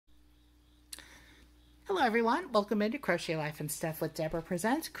Hello everyone, welcome into Crochet Life and Stuff with Deborah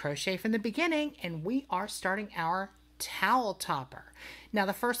presents Crochet from the Beginning, and we are starting our towel topper. Now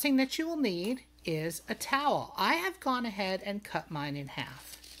the first thing that you will need is a towel. I have gone ahead and cut mine in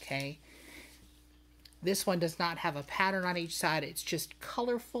half, okay? This one does not have a pattern on each side, it's just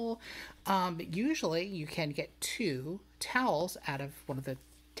colorful. Usually you can get two towels out of one of the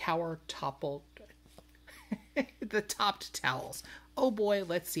the topped towels. Oh boy,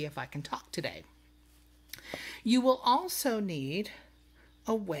 let's see if I can talk today. You will also need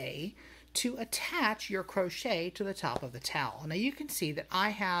a way to attach your crochet to the top of the towel. Now you can see that I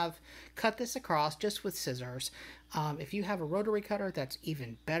have cut this across just with scissors. If you have a rotary cutter, that's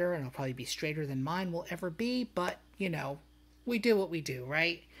even better, and it'll probably be straighter than mine will ever be, but you know, we do what we do,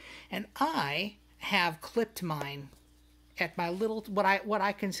 right? And I have clipped mine at my little, what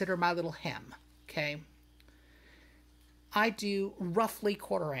I consider my little hem, okay? I do roughly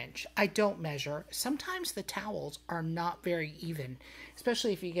 1/4 inch. I don't measure. Sometimes the towels are not very even,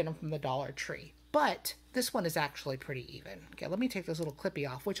 especially if you get them from the Dollar Tree. But this one is actually pretty even. Okay, let me take this little clippy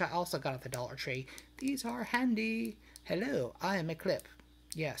off, which I also got at the Dollar Tree. These are handy. Hello, I am a clip.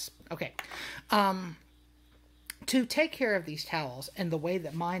 Yes, okay. To take care of these towels and the way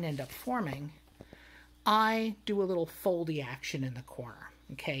that mine end up forming, I do a little foldy action in the corner.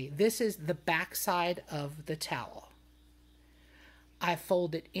 Okay, this is the back side of the towel. I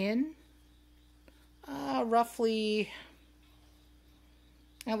fold it in roughly,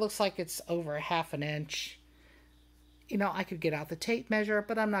 it looks like it's over 1/2 inch. You know, I could get out the tape measure,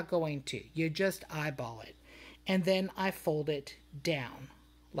 but I'm not going to. You just eyeball it. And then I fold it down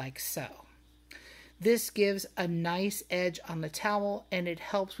like so. This gives a nice edge on the towel, and it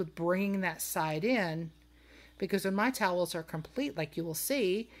helps with bringing that side in, because when my towels are complete, like you will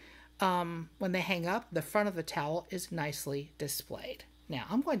see, when they hang up, the front of the towel is nicely displayed. Now,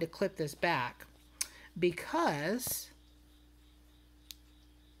 I'm going to clip this back because,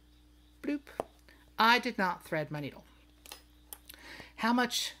 bloop, I did not thread my needle. How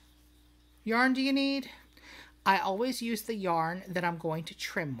much yarn do you need? I always use the yarn that I'm going to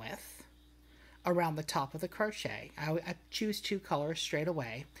trim with around the top of the crochet. I choose 2 colors straight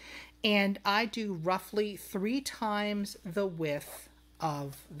away, and I do roughly 3 times the width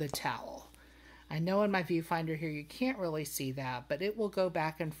of the towel. I know in my viewfinder here you can't really see that, but it will go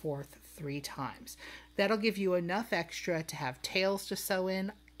back and forth 3 times. That'll give you enough extra to have tails to sew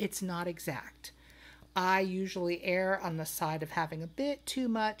in. It's not exact. I usually err on the side of having a bit too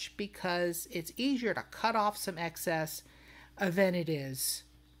much because it's easier to cut off some excess than it is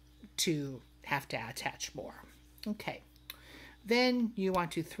to have to attach more. Okay, then you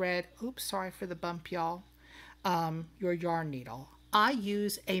want to thread, oops, sorry for the bump, y'all, your yarn needle. I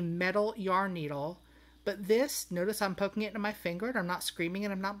use a metal yarn needle, but this, notice I'm poking it into my finger and I'm not screaming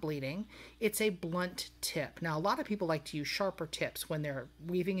and I'm not bleeding. It's a blunt tip. Now, a lot of people like to use sharper tips when they're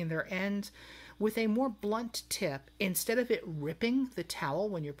weaving in their ends. With a more blunt tip, instead of it ripping the towel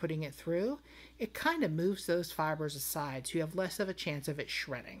when you're putting it through, it kind of moves those fibers aside, so you have less of a chance of it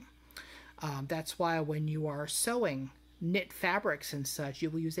shredding. That's why when you are sewing knit fabrics and such, you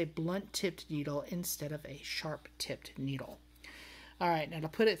will use a blunt tipped needle instead of a sharp tipped needle. All right, now to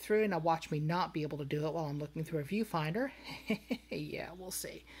put it through, now watch me not be able to do it while I'm looking through a viewfinder. Yeah, we'll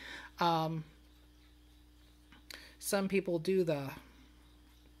see. Some people do the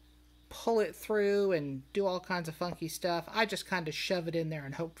pull it through and do all kinds of funky stuff. I just kind of shove it in there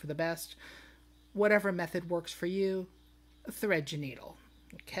and hope for the best. Whatever method works for you, thread your needle,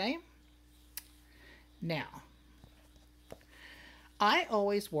 okay? Now, I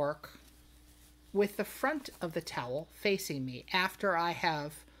always work with the front of the towel facing me after I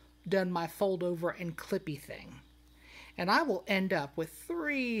have done my fold over and clippy thing. And I will end up with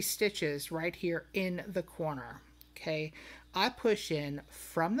 3 stitches right here in the corner. Okay, I push in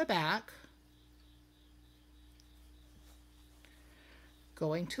from the back,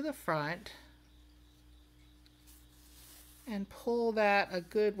 going to the front, and pull that a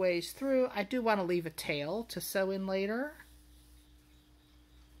good ways through. I do want to leave a tail to sew in later.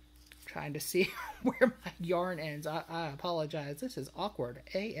 Trying to see where my yarn ends. I apologize. This is awkward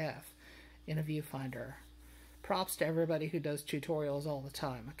AF in a viewfinder. Props to everybody who does tutorials all the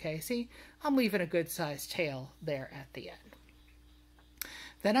time. Okay, see, I'm leaving a good sized tail there at the end.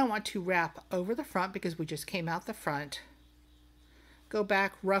 Then I want to wrap over the front because we just came out the front. Go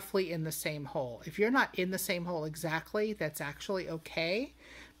back roughly in the same hole. If you're not in the same hole exactly, that's actually okay,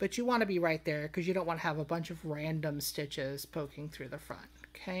 but you want to be right there because you don't want to have a bunch of random stitches poking through the front.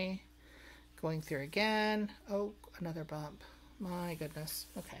 Okay. Going through again. Oh, another bump. My goodness.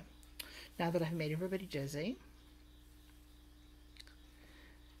 Okay. Now that I've made everybody dizzy.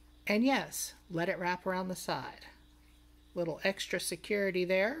 And yes, let it wrap around the side. Little extra security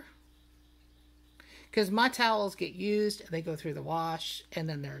there. Because my towels get used, they go through the wash, and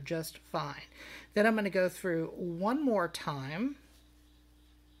then they're just fine. Then I'm going to go through one more time.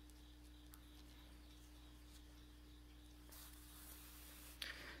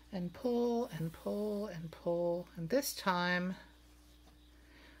 And pull and pull and pull. And this time,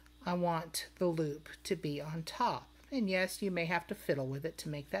 I want the loop to be on top. And yes, you may have to fiddle with it to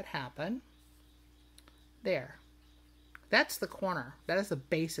make that happen. There. That's the corner. That is the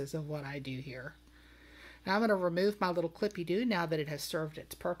basis of what I do here. Now I'm going to remove my little clippy-doo now that it has served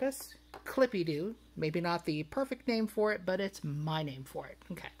its purpose. Clippy-doo, maybe not the perfect name for it, but it's my name for it.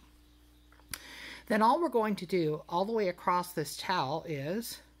 Okay. Then all we're going to do all the way across this towel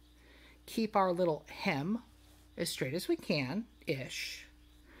is keep our little hem as straight as we can-ish.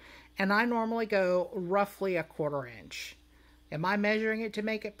 And I normally go roughly 1/4 inch. Am I measuring it to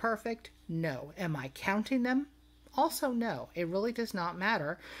make it perfect? No. Am I counting them? Also, no. It really does not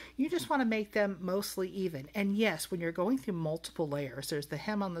matter. You just want to make them mostly even. And yes, when you're going through multiple layers, there's the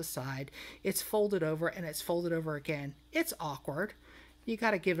hem on the side, it's folded over, and it's folded over again. It's awkward. You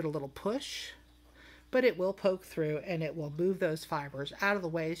got to give it a little push, but it will poke through and it will move those fibers out of the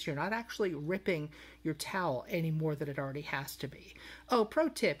way so you're not actually ripping your towel any more than it already has to be. Oh, pro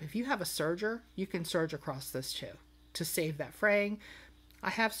tip, if you have a serger, you can serge across this too to save that fraying.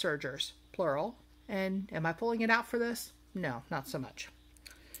 I have sergers, plural. And am I pulling it out for this? No, not so much.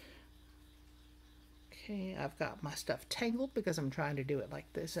 Okay, I've got my stuff tangled because I'm trying to do it like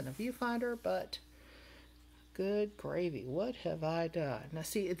this in a viewfinder, but good gravy, what have I done? Now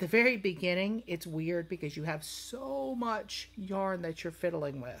see, at the very beginning, it's weird because you have so much yarn that you're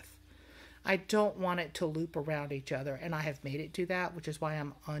fiddling with. I don't want it to loop around each other, and I have made it do that, which is why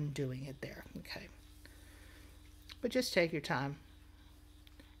I'm undoing it there. Okay. But just take your time.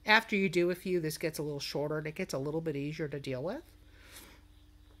 After you do a few, this gets a little shorter and it gets a little bit easier to deal with.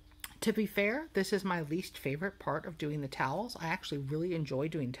 To be fair, this is my least favorite part of doing the towels. I actually really enjoy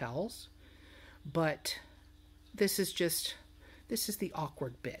doing towels, but this is the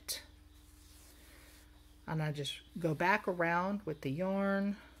awkward bit. And I just go back around with the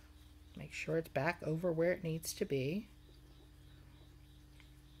yarn, make sure it's back over where it needs to be,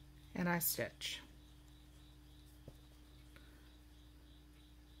 and I stitch.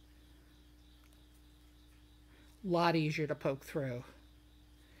 Lot easier to poke through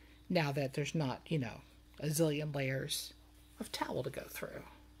now that there's not, you know, a zillion layers of towel to go through.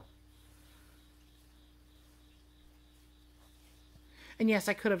 And yes,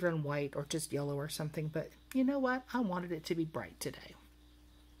 I could have done white or just yellow or something, but you know what? I wanted it to be bright today.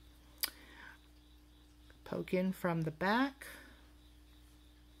 Poke in from the back,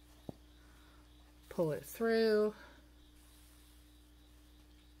 pull it through,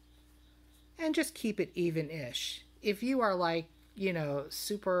 and just keep it even-ish. If you are like, you know,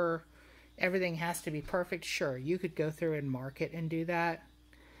 super, everything has to be perfect, sure, you could go through and mark it and do that.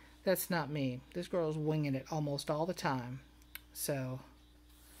 That's not me. This girl is winging it almost all the time. So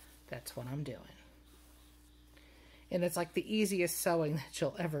that's what I'm doing. And it's like the easiest sewing that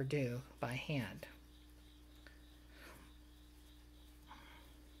you'll ever do by hand. All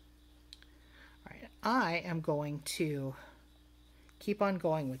right, I am going to keep on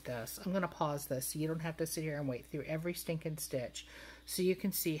going with this. I'm going to pause this so you don't have to sit here and wait through every stinking stitch so you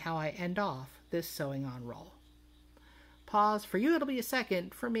can see how I end off this sewing on roll. Pause. For you, it'll be a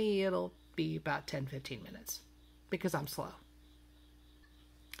second. For me, it'll be about 10-15 minutes because I'm slow.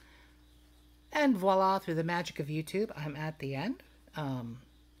 And voila, through the magic of YouTube, I'm at the end.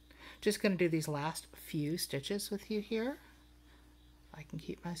 Just going to do these last few stitches with you here. I can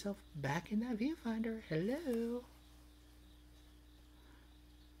keep myself back in that viewfinder. Hello.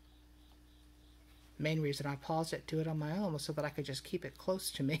 Main reason I paused it, do it on my own, was so that I could just keep it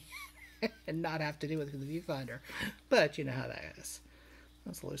close to me and not have to do it through the viewfinder. But you know how that is.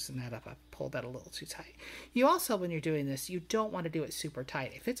 Let's loosen that up. I pulled that a little too tight. You also, when you're doing this, you don't want to do it super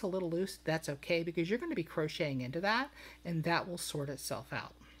tight. If it's a little loose, that's okay, because you're going to be crocheting into that, and that will sort itself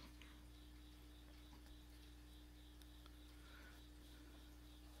out.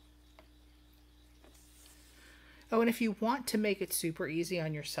 Oh, and if you want to make it super easy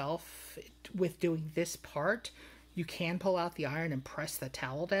on yourself with doing this part, you can pull out the iron and press the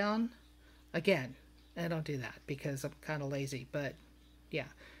towel down. Again, I don't do that because I'm kind of lazy, but yeah,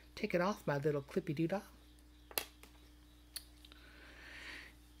 take it off my little clippy doodah.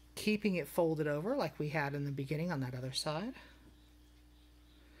 Keeping it folded over like we had in the beginning on that other side.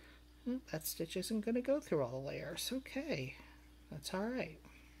 That stitch isn't going to go through all the layers. Okay, that's all right.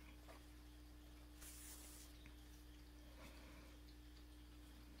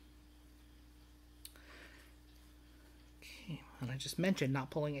 just mentioned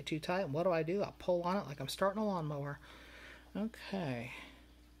not pulling it too tight. And what do? I pull on it like I'm starting a lawnmower. Okay.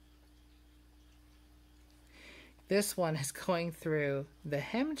 This one is going through the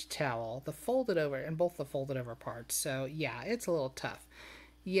hemmed towel, the folded over, and both the folded over parts. So yeah, it's a little tough.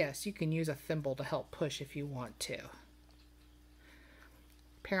 Yes, you can use a thimble to help push if you want to.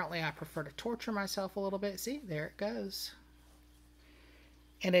 Apparently I prefer to torture myself a little bit. See, there it goes.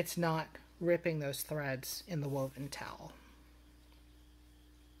 And it's not ripping those threads in the woven towel.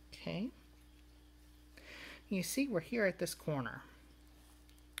 Okay. You see, we're here at this corner.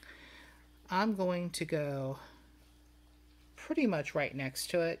 I'm going to go pretty much right next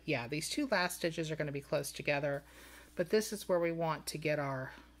to it. Yeah, these two last stitches are going to be close together, but this is where we want to get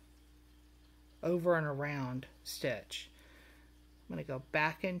our over and around stitch. I'm going to go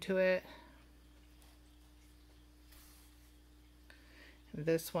back into it. And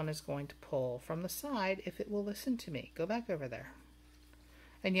this one is going to pull from the side if it will listen to me. Go back over there.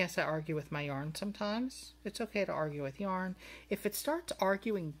 And yes, I argue with my yarn sometimes. It's okay to argue with yarn. If it starts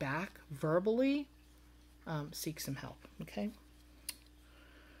arguing back verbally, seek some help, okay?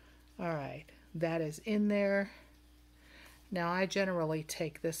 All right, that is in there. Now I generally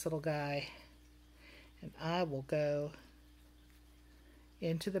take this little guy and I will go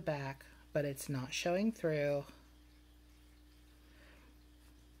into the back, but it's not showing through.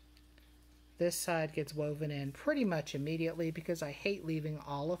 This side gets woven in pretty much immediately because I hate leaving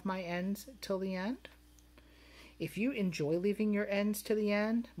all of my ends till the end. If you enjoy leaving your ends to the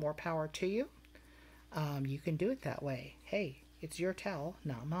end, more power to you. You can do it that way. Hey, it's your towel,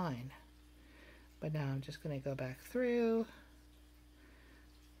 not mine. But now I'm just going to go back through.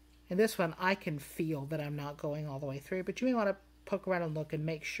 And this one, I can feel that I'm not going all the way through, but you may want to poke around and look and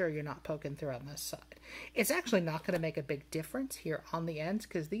make sure you're not poking through on this side. It's actually not going to make a big difference here on the ends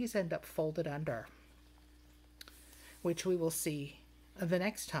because these end up folded under, which we will see the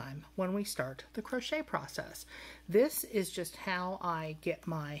next time when we start the crochet process. This is just how I get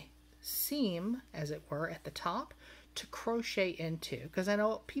my seam, as it were, at the top to crochet into, because I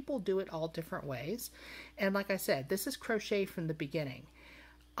know people do it all different ways. And like I said, this is crochet from the beginning.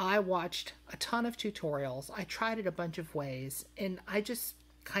 I watched a ton of tutorials. I tried it a bunch of ways, and I just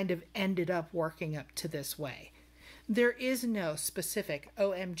kind of ended up working up to this way. There is no specific,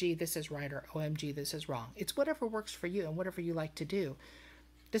 OMG, this is right, or OMG, this is wrong. It's whatever works for you and whatever you like to do.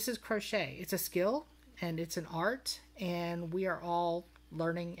 This is crochet. It's a skill, and it's an art, and we are all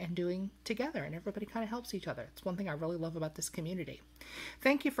learning and doing together, and everybody kind of helps each other. It's one thing I really love about this community.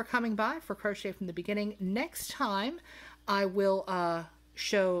 Thank you for coming by for Crochet from the Beginning. Next time, I will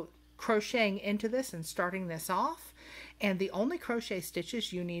show crocheting into this and starting this off, and the only crochet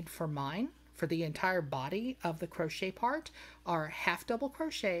stitches you need for mine, for the entire body of the crochet part, are half double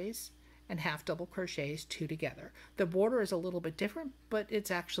crochets and half double crochets two together. The border is a little bit different, but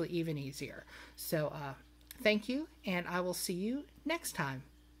it's actually even easier. So thank you, and I will see you next time.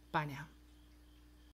 Bye now.